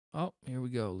Oh, here we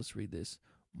go. Let's read this.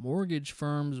 Mortgage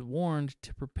firms warned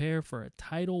to prepare for a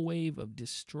tidal wave of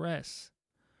distress.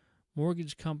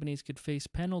 Mortgage companies could face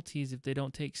penalties if they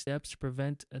don't take steps to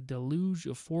prevent a deluge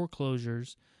of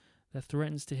foreclosures that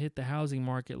threatens to hit the housing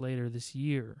market later this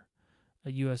year,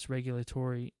 a U.S.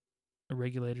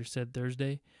 regulator said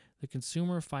Thursday. The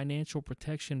Consumer Financial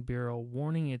Protection Bureau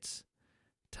warning it's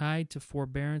tied to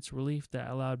forbearance relief that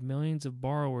allowed millions of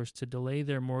borrowers to delay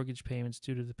their mortgage payments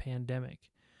due to the pandemic.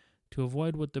 To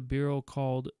avoid what the Bureau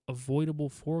called avoidable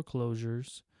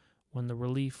foreclosures when the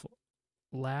relief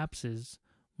lapses,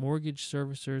 mortgage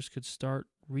servicers could start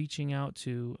reaching out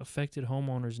to affected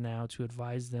homeowners now to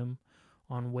advise them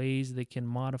on ways they can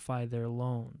modify their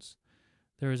loans.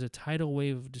 There is a tidal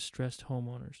wave of distressed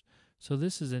homeowners. So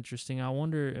this is interesting. I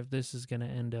wonder if this is going to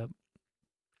end up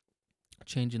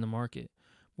changing the market.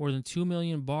 More than 2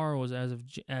 million borrowers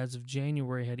as of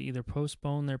January had either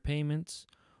postponed their payments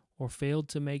or failed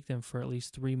to make them for at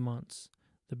least 3 months,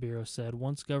 the Bureau said.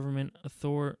 Once government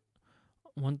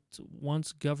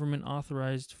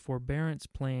authorized forbearance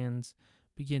plans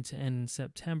begin to end in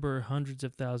September, hundreds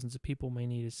of thousands of people may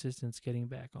need assistance getting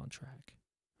back on track.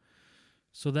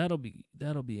 So that'll be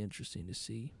interesting to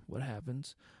see what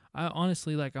happens. I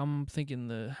honestly, I'm thinking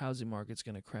the housing market's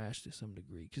going to crash to some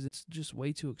degree because it's just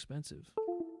way too expensive.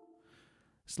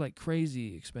 It's like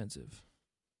crazy expensive.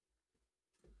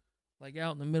 Like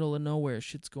out in the middle of nowhere,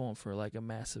 shit's going for like a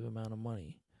massive amount of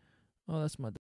money. Oh, that's my